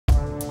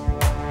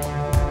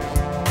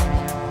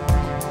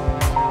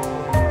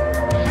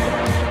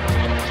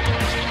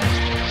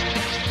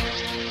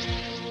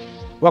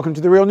Welcome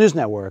to the Real News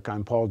Network.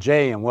 I'm Paul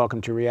Jay, and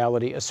welcome to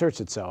Reality Asserts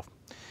Itself.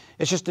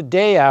 It's just a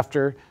day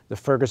after the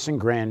Ferguson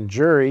grand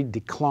jury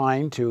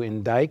declined to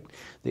indict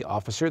the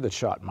officer that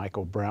shot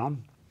Michael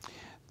Brown.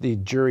 The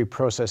jury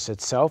process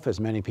itself, as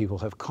many people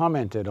have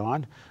commented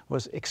on,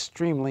 was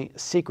extremely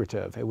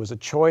secretive. It was a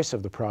choice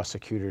of the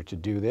prosecutor to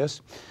do this,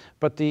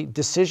 but the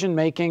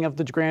decision-making of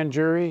the grand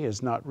jury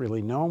is not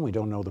really known. We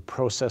don't know the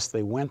process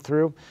they went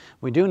through.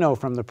 We do know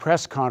from the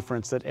press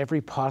conference that every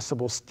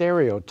possible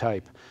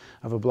stereotype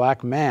of a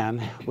black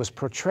man was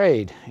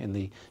portrayed in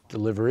the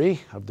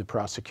delivery of the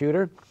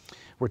prosecutor.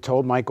 We're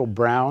told Michael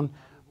Brown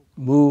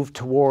moved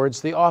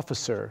towards the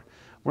officer.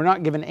 We're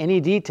not given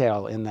any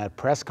detail in that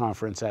press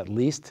conference, at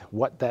least,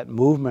 what that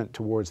movement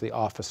towards the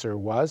officer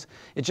was.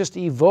 It just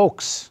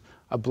evokes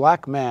a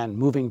black man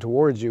moving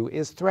towards you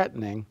is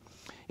threatening.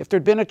 If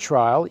there'd been a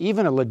trial,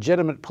 even a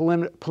legitimate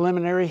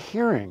preliminary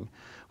hearing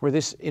where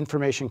this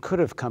information could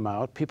have come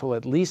out, people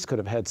at least could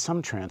have had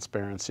some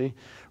transparency.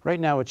 Right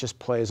now it just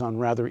plays on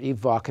rather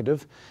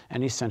evocative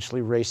and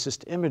essentially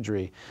racist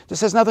imagery.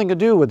 This has nothing to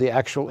do with the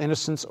actual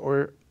innocence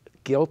or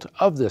guilt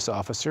of this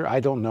officer. I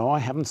don't know. I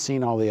haven't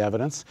seen all the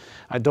evidence.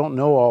 I don't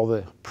know all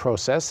the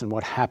process and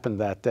what happened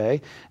that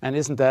day. And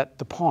isn't that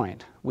the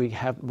point? We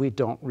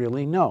don't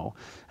really know.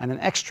 And an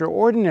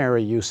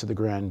extraordinary use of the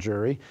grand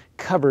jury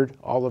covered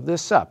all of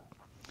this up.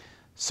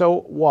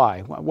 So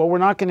why? Well, we're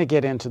not going to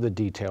get into the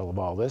detail of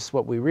all this.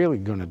 What we're really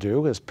going to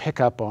do is pick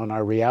up on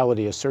our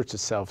Reality Asserts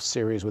Itself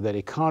series with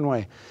Eddie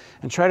Conway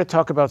and try to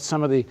talk about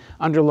some of the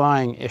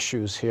underlying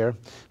issues here.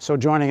 So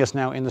joining us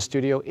now in the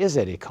studio is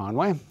Eddie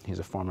Conway. He's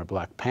a former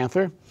Black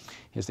Panther.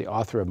 He's the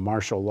author of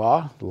Martial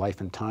Law, The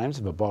Life and Times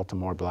of a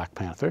Baltimore Black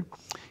Panther.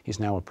 He's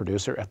now a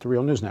producer at the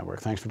Real News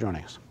Network. Thanks for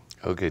joining us.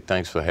 Okay,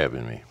 thanks for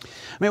having me.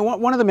 I mean,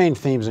 one of the main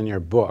themes in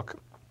your book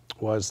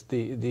was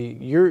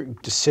your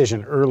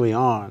decision early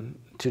on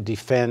to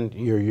defend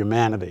your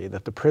humanity,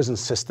 that the prison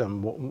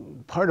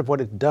system, part of what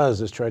it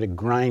does is try to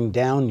grind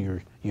down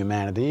your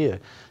humanity,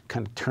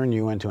 kind of turn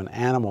you into an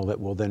animal that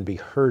will then be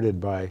herded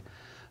by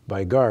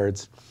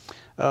guards.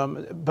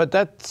 But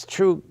that's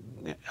true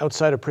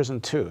outside of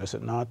prison too, is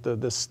it not?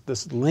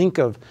 This link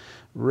of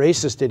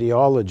racist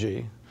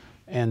ideology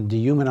and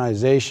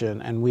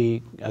dehumanization, and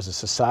we as a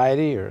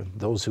society, or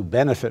those who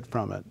benefit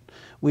from it,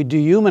 we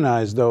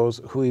dehumanize those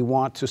who we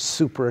want to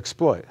super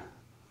exploit.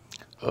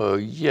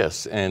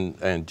 Yes,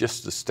 and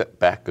just to step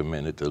back a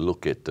minute to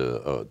look at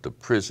the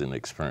prison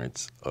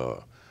experience,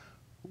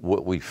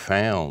 what we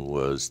found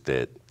was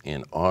that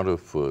in order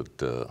for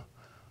the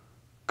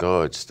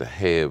guards to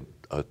have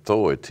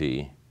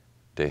authority,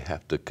 they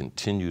have to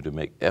continue to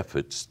make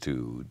efforts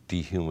to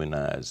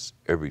dehumanize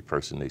every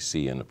person they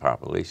see in the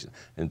population.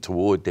 And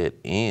toward that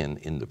end,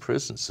 in the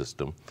prison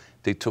system,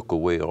 they took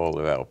away all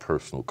of our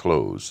personal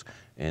clothes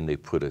and they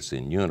put us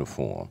in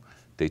uniform.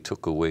 They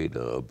took away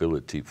the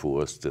ability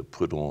for us to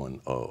put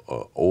on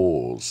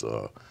oils,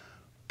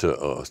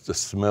 to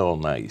smell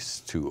nice,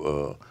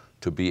 to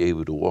be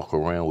able to walk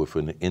around with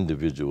an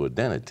individual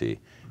identity.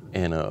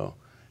 And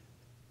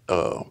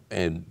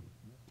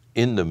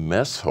in the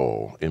mess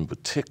hall in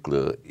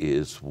particular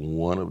is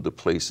one of the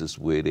places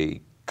where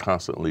they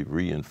constantly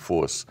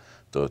reinforce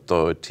the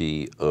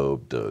authority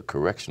of the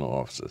correctional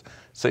officers.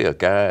 Say a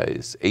guy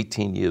is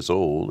 18 years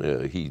old,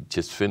 he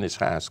just finished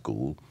high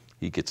school,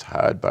 he gets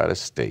hired by the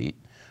state,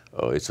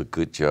 it's a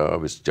good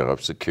job, it's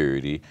job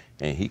security,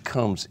 and he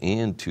comes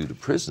into the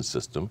prison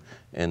system,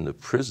 and the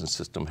prison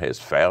system has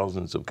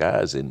thousands of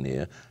guys in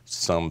there,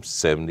 some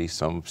 70,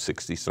 some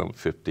 60, some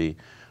 50,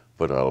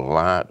 but a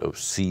lot of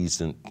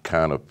seasoned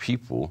kind of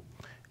people,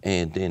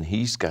 and then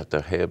he's got to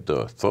have the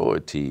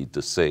authority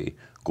to say,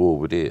 go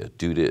over there,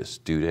 do this,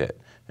 do that.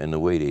 And the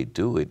way they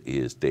do it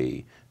is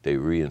they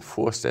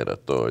reinforce that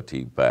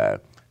authority by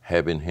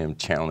having him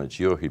challenge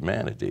your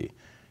humanity.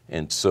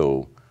 And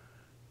so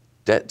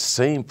that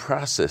same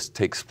process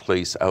takes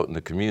place out in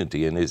the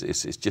community, and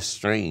it's just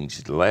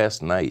strange.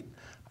 Last night,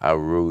 I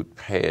rode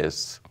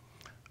past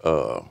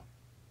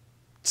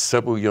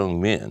several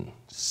young men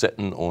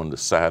sitting on the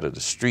side of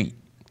the street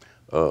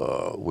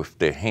with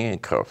their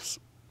handcuffs,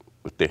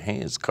 with their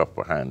hands cuffed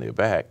behind their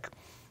back,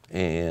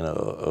 and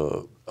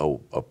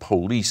a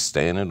police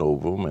standing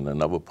over them and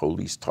another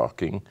police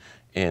talking,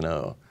 and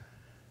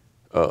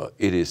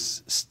it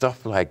is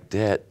stuff like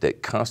that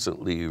that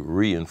constantly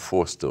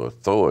reinforce the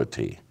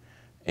authority.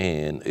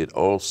 And it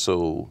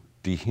also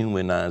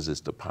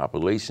dehumanizes the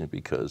population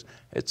because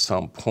at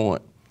some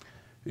point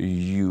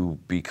you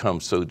become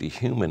so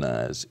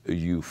dehumanized,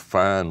 you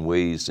find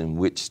ways in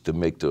which to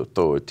make the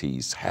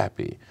authorities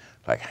happy,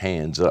 like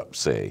hands up,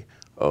 say,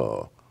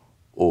 or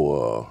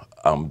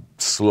I'm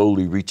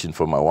slowly reaching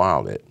for my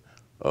wallet,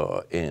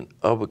 and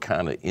other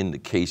kind of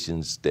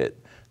indications that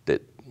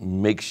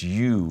makes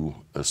you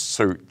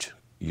assert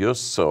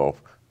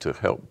yourself to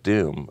help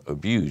them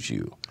abuse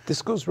you.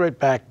 This goes right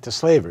back to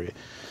slavery.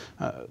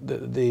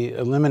 The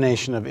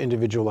elimination of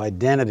individual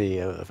identity,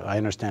 if I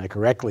understand it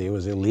correctly, it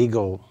was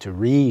illegal to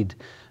read,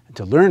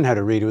 to learn how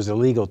to read. It was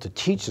illegal to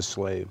teach a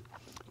slave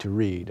to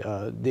read.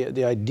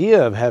 The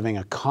idea of having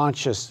a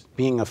conscious,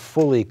 being a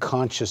fully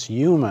conscious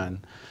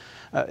human,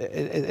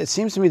 it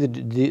seems to me that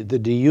the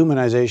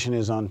dehumanization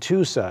is on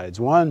two sides.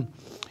 One,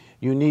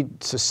 you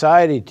need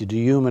society to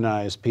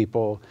dehumanize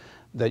people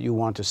that you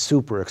want to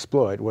super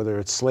exploit, whether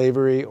it's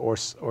slavery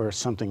or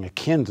something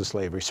akin to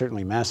slavery.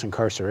 Certainly mass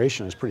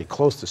incarceration is pretty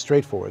close to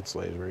straightforward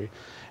slavery.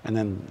 And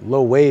then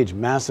low wage,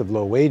 massive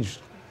low wage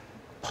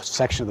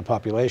section of the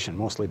population,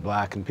 mostly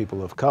black and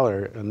people of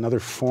color, another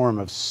form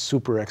of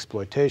super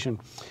exploitation.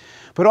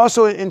 But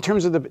also in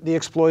terms of the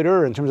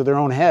exploiter, in terms of their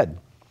own head.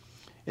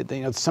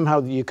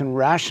 Somehow you can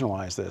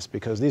rationalize this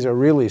because these are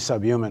really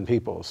subhuman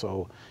people.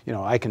 So,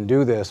 I can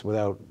do this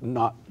without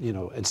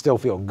and still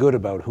feel good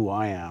about who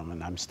I am,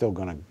 and I'm still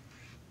going to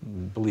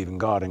believe in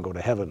God and go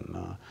to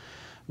heaven.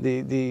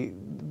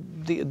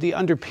 The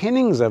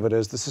underpinnings of it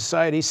is the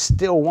society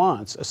still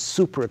wants a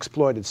super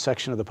exploited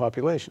section of the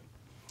population.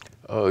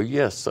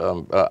 Yes,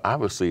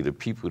 obviously the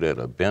people that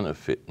are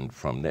benefiting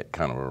from that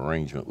kind of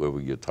arrangement,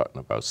 whether you're talking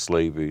about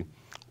slavery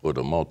or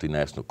the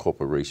multinational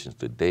corporations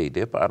today,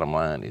 their bottom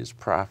line is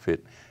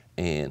profit,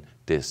 and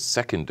their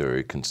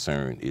secondary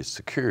concern is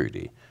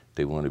security.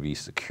 They want to be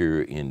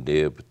secure in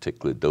their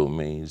particular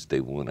domains.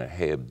 They want to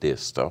have their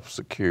stuff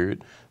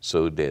secured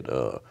so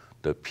that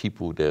the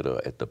people that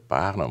are at the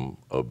bottom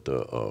of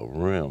the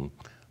rim,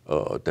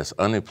 that's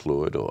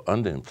unemployed or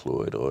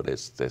underemployed or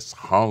that's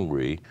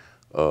hungry,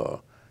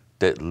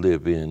 that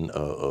live in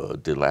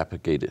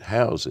dilapidated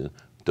housing,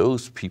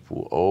 those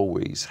people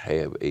always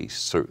have a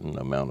certain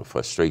amount of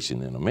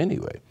frustration in them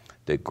anyway.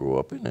 They grow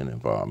up in an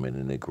environment,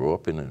 and they grow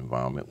up in an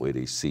environment where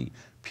they see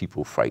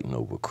people fighting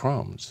over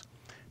crumbs.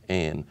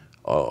 And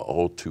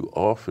all too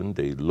often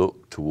they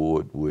look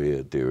toward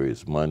where there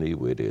is money,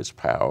 where there's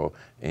power,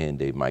 and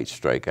they might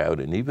strike out.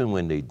 And even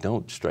when they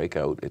don't strike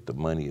out at the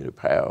money or the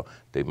power,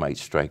 they might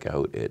strike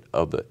out at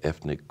other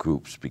ethnic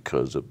groups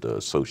because of the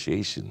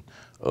association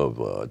of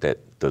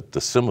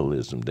the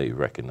symbolism they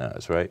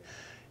recognize, right?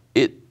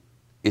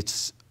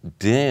 It's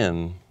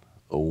then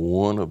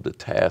one of the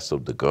tasks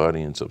of the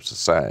guardians of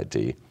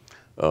society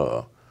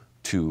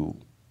to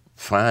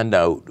find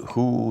out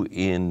who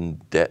in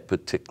that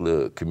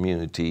particular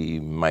community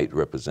might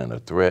represent a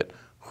threat,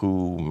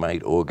 who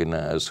might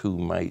organize, who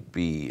might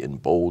be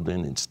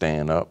emboldened and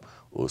stand up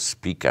or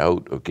speak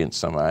out against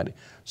somebody.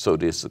 So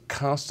there's a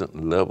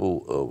constant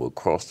level of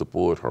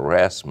across-the-board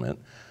harassment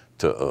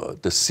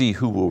to see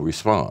who will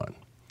respond.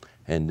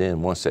 And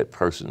then once that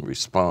person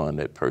responds,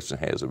 that person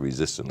has a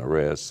resisting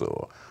arrest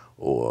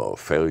or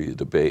failure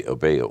to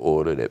obey an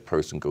order, that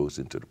person goes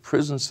into the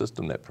prison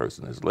system, that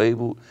person is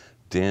labeled.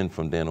 Then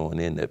from then on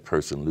in, that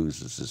person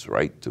loses his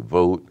right to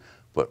vote,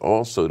 but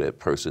also that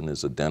person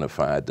is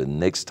identified the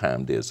next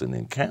time there's an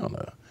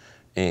encounter.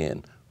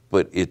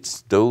 But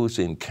it's those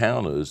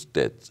encounters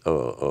that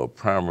are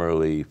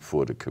primarily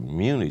for the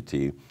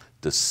community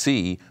to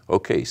see,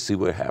 okay, see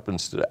what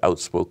happens to the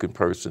outspoken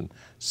person,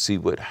 see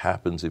what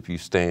happens if you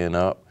stand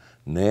up,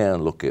 now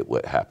look at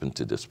what happened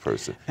to this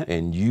person,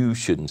 and you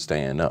shouldn't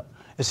stand up.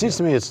 It seems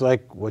to me it's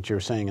like what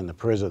you're saying in the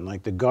prison,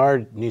 like the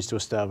guard needs to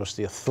establish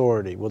the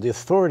authority. Well, the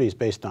authority is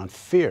based on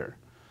fear.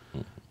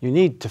 Mm-hmm. You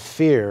need to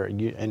fear,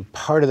 and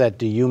part of that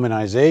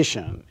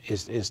dehumanization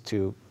is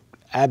to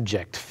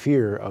abject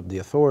fear of the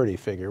authority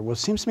figure. Well, it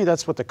seems to me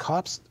that's what the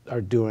cops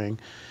are doing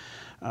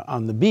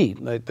on the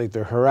beat. Like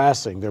they're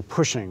harassing, they're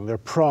pushing, they're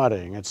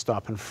prodding, it's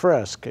stop and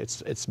frisk,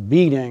 it's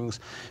beatings,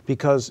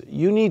 because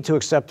you need to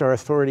accept our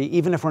authority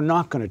even if we're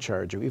not going to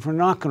charge you, if we're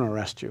not going to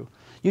arrest you.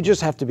 You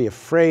just have to be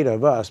afraid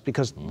of us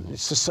because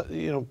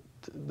society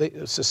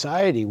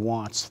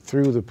wants,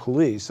 through the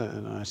police,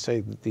 and I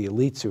say the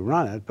elites who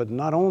run it, but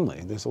not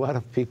only. There's a lot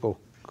of people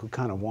who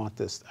kind of want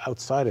this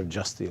outside of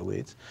just the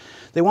elites.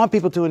 They want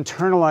people to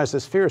internalize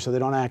this fear so they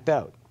don't act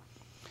out.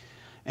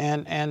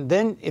 And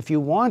then if you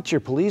want your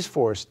police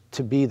force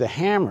to be the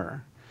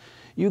hammer,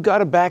 you got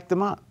to back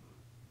them up,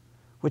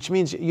 which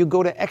means you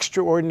go to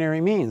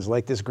extraordinary means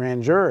like this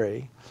grand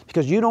jury,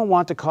 because you don't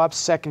want the cops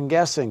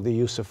second-guessing the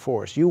use of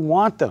force. You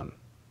want them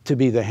to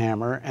be the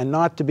hammer and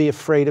not to be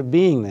afraid of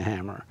being the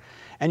hammer.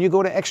 And you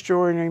go to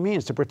extraordinary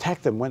means to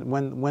protect them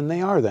when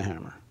they are the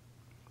hammer.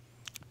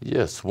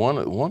 Yes,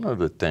 one of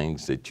the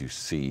things that you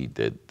see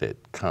that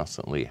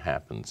constantly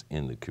happens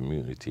in the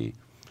community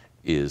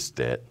is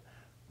that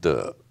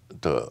the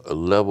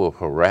level of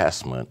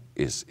harassment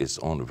is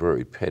on a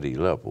very petty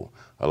level.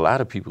 A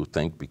lot of people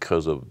think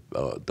because of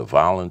the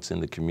violence in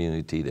the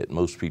community that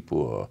most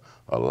people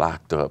are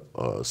locked up,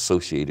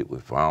 associated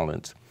with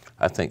violence.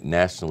 I think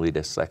nationally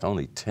that's like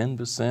only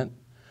 10%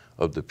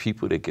 of the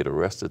people that get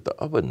arrested. The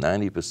other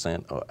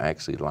 90% are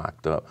actually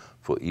locked up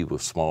for either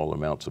small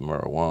amounts of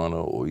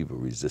marijuana or either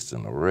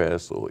resisting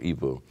arrest or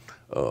either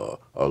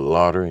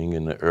loitering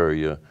in the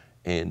area.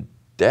 And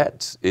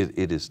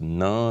it is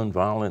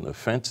nonviolent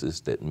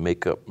offenses that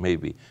make up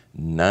maybe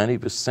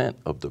 90%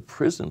 of the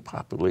prison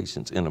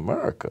populations in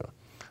America.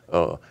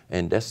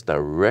 And that's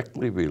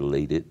directly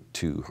related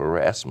to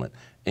harassment.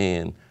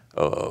 And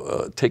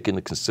take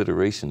into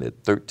consideration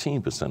that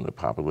 13% of the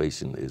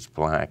population is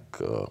black,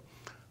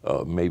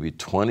 maybe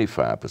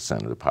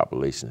 25% of the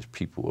population is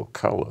people of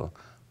color,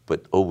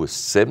 but over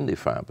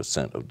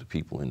 75% of the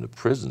people in the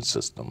prison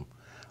system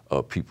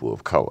are people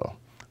of color.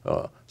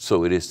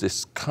 So it is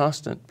this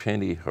constant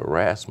petty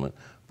harassment,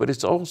 but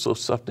it's also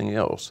something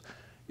else.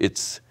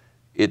 It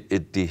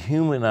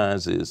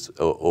dehumanizes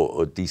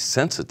or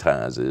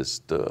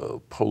desensitizes the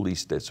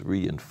police that's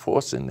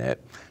reinforcing that,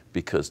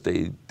 because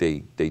they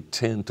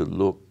tend to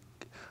look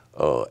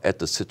at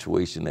the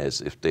situation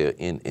as if they're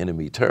in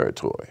enemy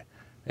territory.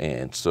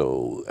 And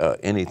so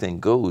anything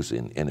goes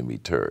in enemy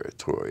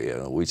territory.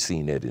 We've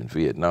seen that in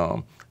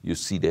Vietnam. You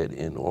see that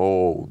in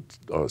all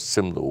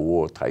similar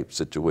war type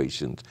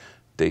situations.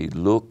 They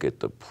look at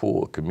the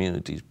poor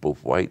communities,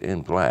 both white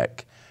and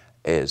black,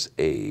 as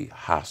a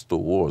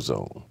hostile war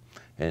zone.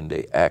 And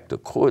they act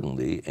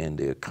accordingly, and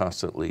they're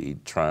constantly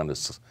trying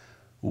to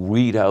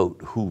weed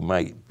out who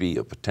might be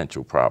a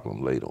potential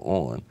problem later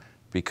on,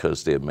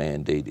 because their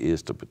mandate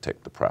is to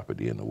protect the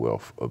property and the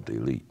wealth of the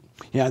elite.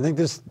 Yeah, I think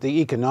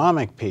the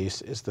economic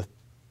piece is the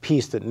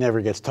piece that never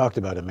gets talked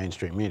about in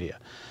mainstream media.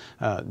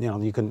 You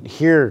know, you can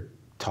hear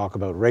talk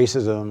about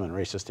racism and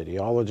racist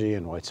ideology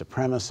and white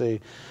supremacy,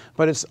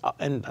 but it's,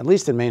 and at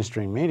least in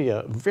mainstream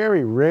media,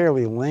 very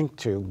rarely linked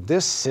to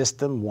this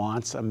system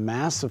wants a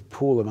massive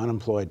pool of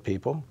unemployed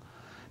people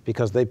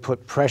because they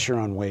put pressure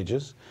on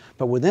wages.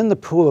 But within the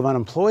pool of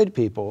unemployed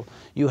people,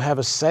 you have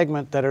a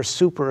segment that are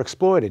super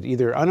exploited,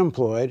 either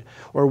unemployed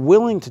or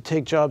willing to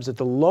take jobs at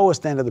the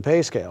lowest end of the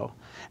pay scale.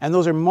 And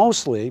those are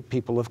mostly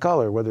people of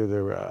color, whether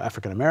they're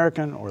African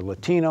American or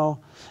Latino.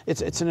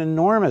 It's an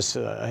enormous,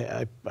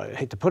 I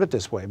hate to put it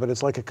this way, but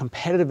it's like a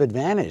competitive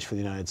advantage for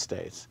the United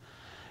States.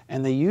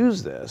 And they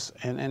use this,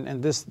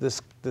 and this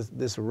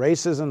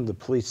racism, the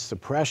police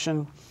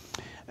suppression.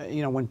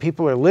 You know, when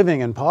people are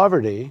living in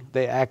poverty,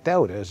 they act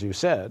out, as you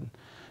said.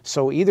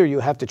 So either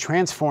you have to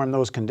transform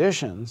those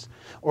conditions,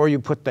 or you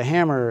put the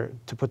hammer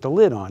to put the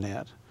lid on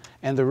it.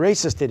 And the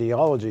racist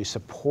ideology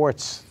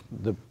supports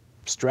the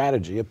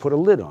strategy of put a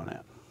lid on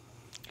it.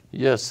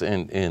 Yes,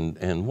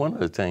 and one of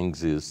the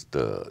things is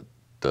the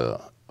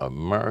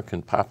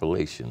American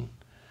population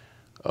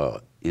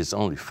is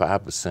only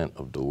 5%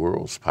 of the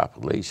world's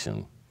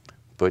population,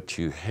 but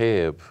you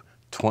have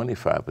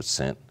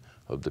 25%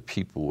 of the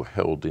people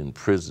held in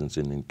prisons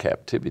and in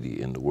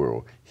captivity in the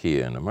world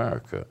here in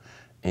America.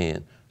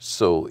 And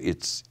so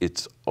it's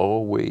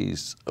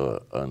always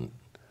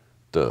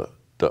the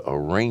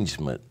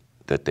arrangement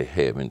that they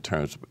have in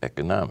terms of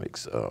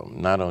economics.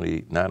 Not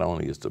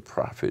only is the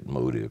profit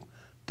motive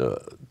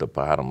the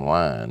bottom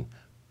line,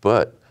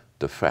 but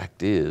the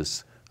fact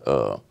is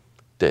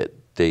that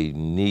they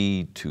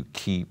need to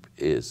keep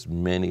as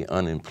many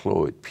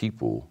unemployed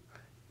people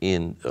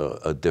in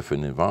a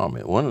different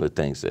environment. One of the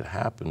things that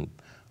happened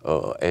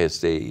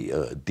as they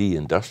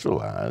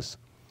deindustrialized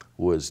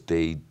was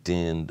there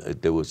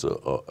was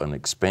an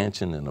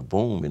expansion and a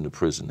boom in the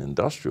prison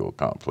industrial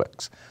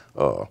complex.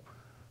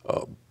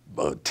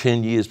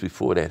 10 years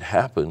before that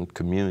happened,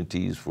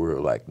 communities were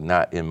like,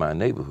 not in my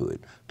neighborhood.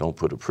 Don't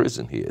put a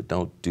prison here.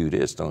 Don't do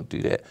this, don't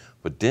do that.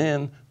 But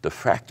then the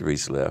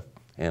factories left,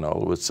 and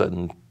all of a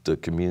sudden the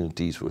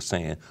communities were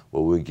saying,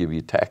 well, we'll give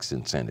you tax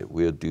incentive.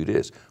 We'll do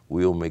this.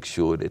 We'll make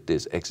sure that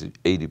there's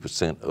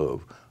 80%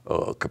 of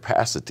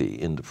capacity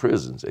in the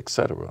prisons, et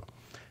cetera.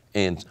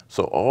 And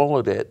so all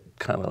of that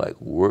kind of like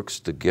works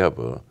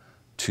together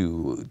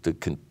to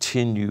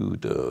continue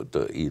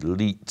the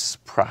elite's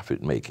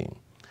profit making.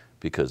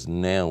 Because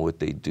now what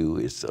they do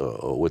is,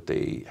 or what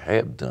they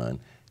have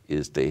done,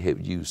 is they have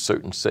used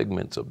certain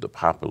segments of the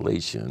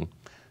population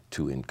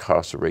to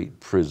incarcerate,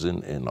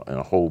 prison, and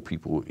hold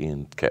people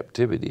in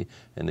captivity,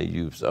 and they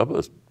use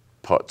other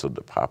parts of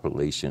the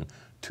population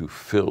to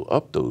fill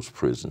up those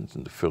prisons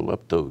and to fill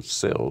up those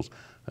cells.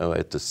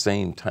 At the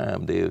same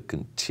time, they'll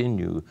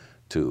continue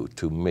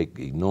to make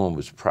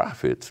enormous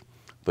profits,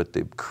 but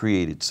they've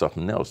created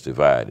something else,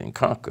 divide and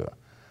conquer.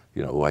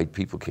 You know, white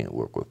people can't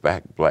work with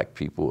black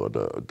people, or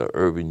the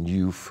urban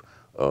youth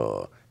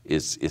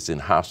is in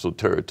hostile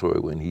territory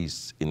when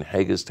he's in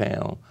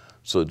Hagerstown,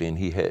 so then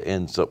he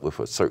ends up with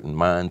a certain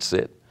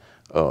mindset.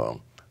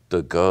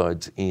 The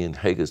guards in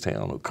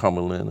Hagerstown or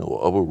Cumberland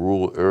or other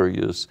rural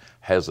areas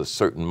has a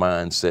certain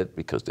mindset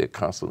because they're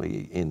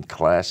constantly in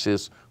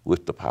clashes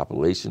with the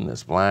population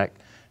that's black.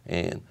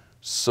 And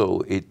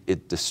so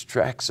it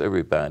distracts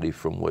everybody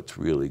from what's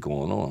really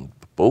going on.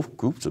 Both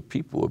groups of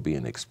people are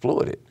being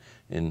exploited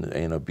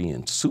and are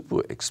being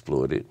super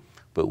exploited,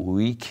 but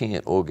we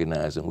can't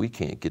organize and we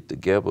can't get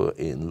together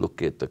and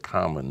look at the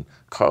common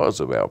cause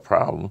of our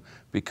problem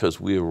because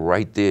we're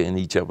right there in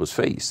each other's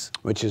face.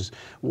 Which is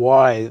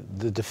why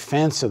the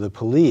defense of the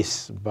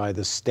police by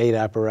the state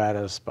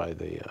apparatus, by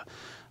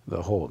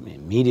the whole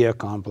media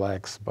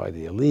complex, by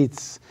the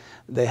elites,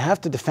 they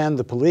have to defend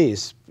the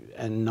police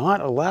and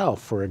not allow,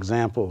 for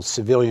example,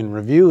 civilian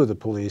review of the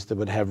police that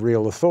would have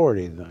real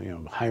authority. You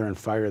know, hire and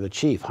fire the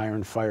chief, hire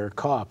and fire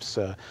cops.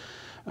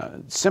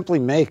 Simply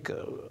make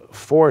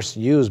force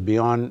used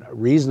beyond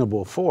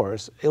reasonable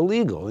force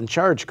illegal and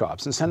charge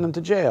cops and send them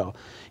to jail.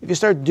 If you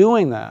start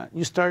doing that,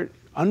 you start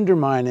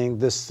undermining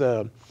this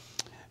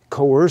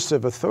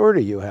coercive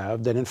authority you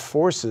have that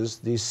enforces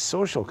these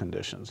social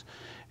conditions.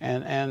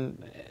 And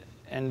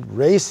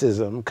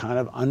racism kind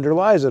of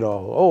underlies it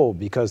all. Oh,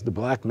 because the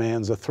black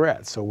man's a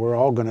threat, so we're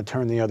all going to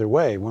turn the other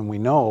way when we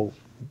know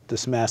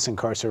this mass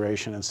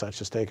incarceration and such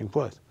is taking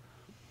place.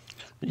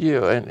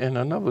 Yeah, and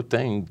another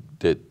thing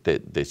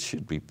that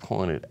should be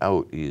pointed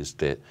out is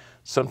that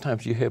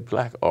sometimes you have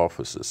black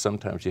officers,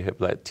 sometimes you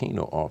have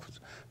Latino officers.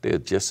 They're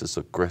just as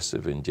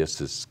aggressive and just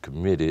as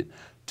committed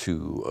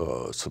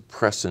to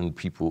suppressing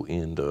people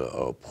in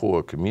the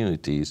poor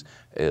communities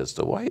as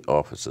the white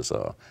officers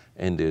are.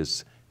 And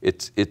it's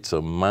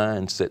a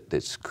mindset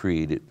that's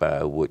created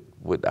by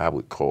what I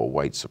would call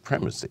white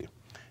supremacy.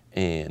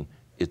 And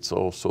it's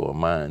also a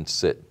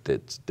mindset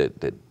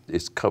that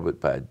is covered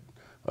by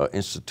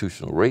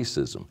institutional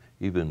racism.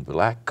 Even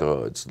black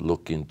guards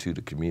look into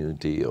the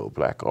community, or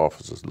black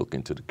officers look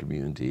into the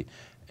community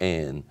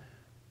and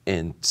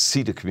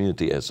see the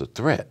community as a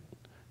threat.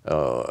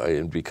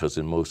 And because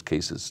in most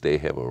cases they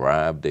have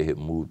arrived, they have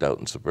moved out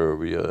in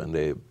suburbia, and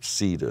they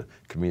see the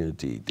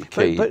community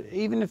decay. But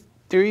even if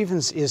there even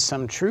is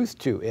some truth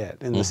to it,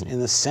 in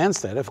the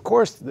sense that, of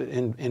course,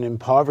 in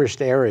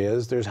impoverished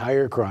areas, there's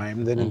higher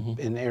crime than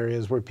in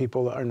areas where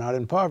people are not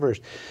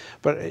impoverished.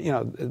 But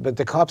but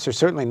the cops are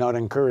certainly not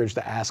encouraged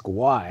to ask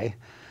why,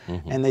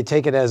 and they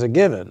take it as a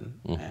given.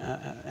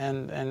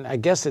 And I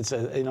guess it's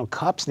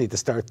cops need to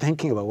start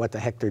thinking about what the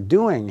heck they're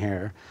doing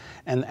here,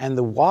 and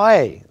the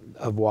why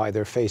of why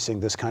they're facing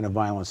this kind of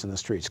violence in the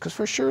streets. Because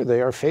for sure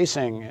they are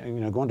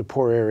facing, going to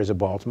poor areas of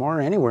Baltimore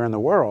or anywhere in the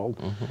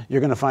world,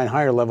 you're going to find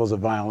higher levels of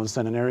violence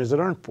than in areas that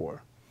aren't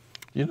poor.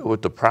 You know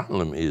what the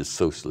problem is?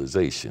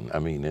 Socialization. I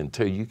mean,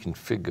 until you can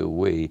figure a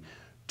way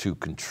to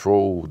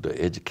control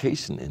the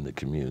education in the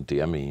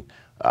community. I mean,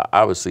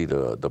 obviously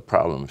the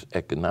problem is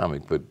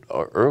economic, but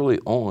early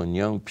on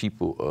young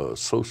people are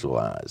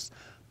socialized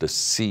to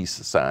see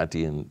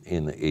society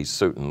in a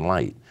certain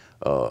light.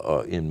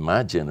 In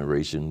my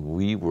generation,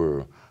 we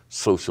were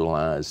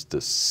socialized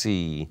to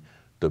see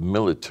the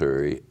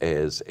military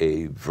as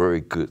a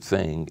very good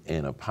thing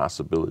and a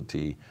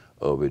possibility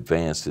of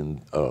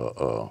advancing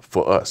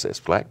for us as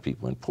black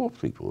people and poor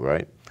people,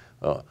 right?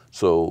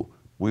 So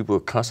we were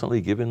constantly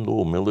given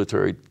little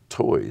military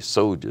toys,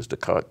 soldiers. The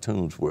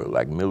cartoons were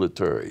like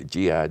military,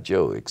 G.I.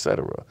 Joe,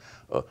 etc.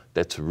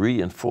 That's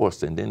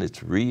reinforced, and then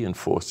it's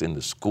reinforced in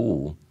the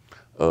school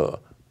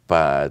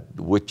by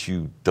what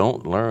you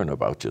don't learn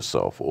about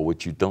yourself or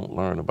what you don't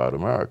learn about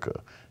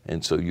America.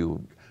 And so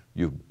you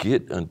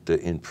get the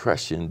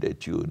impression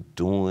that you're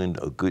doing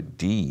a good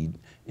deed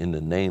in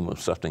the name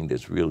of something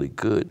that's really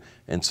good.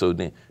 And so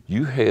then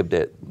you have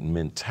that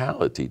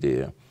mentality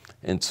there.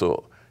 And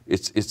so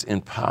it's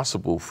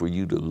impossible for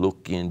you to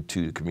look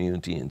into the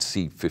community and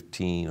see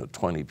 15 or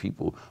 20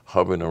 people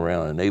hovering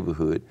around a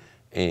neighborhood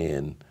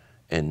and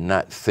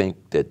not think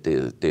that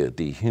they're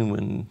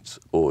dehumans,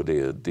 or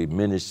they're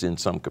diminished in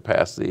some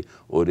capacity,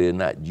 or they're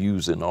not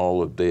using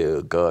all of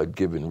their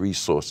God-given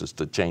resources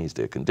to change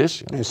their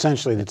condition.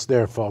 Essentially, it's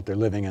their fault they're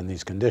living in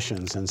these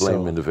conditions. And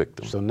blaming the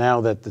victim. So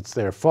now that it's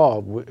their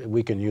fault,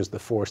 we can use the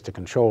force to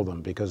control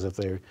them, because if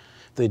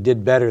they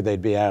did better,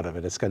 they'd be out of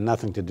it. It's got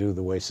nothing to do with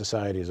the way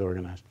society is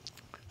organized.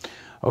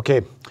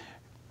 Okay.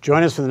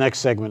 Join us for the next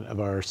segment of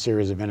our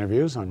series of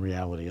interviews on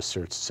Reality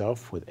Asserts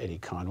Itself with Eddie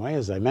Conway.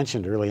 As I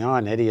mentioned early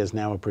on, Eddie is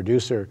now a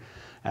producer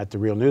at the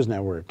Real News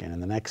Network. And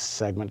in the next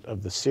segment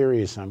of the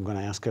series, I'm going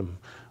to ask him,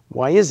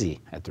 why is he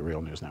at the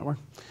Real News Network?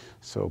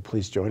 So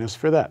please join us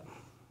for that.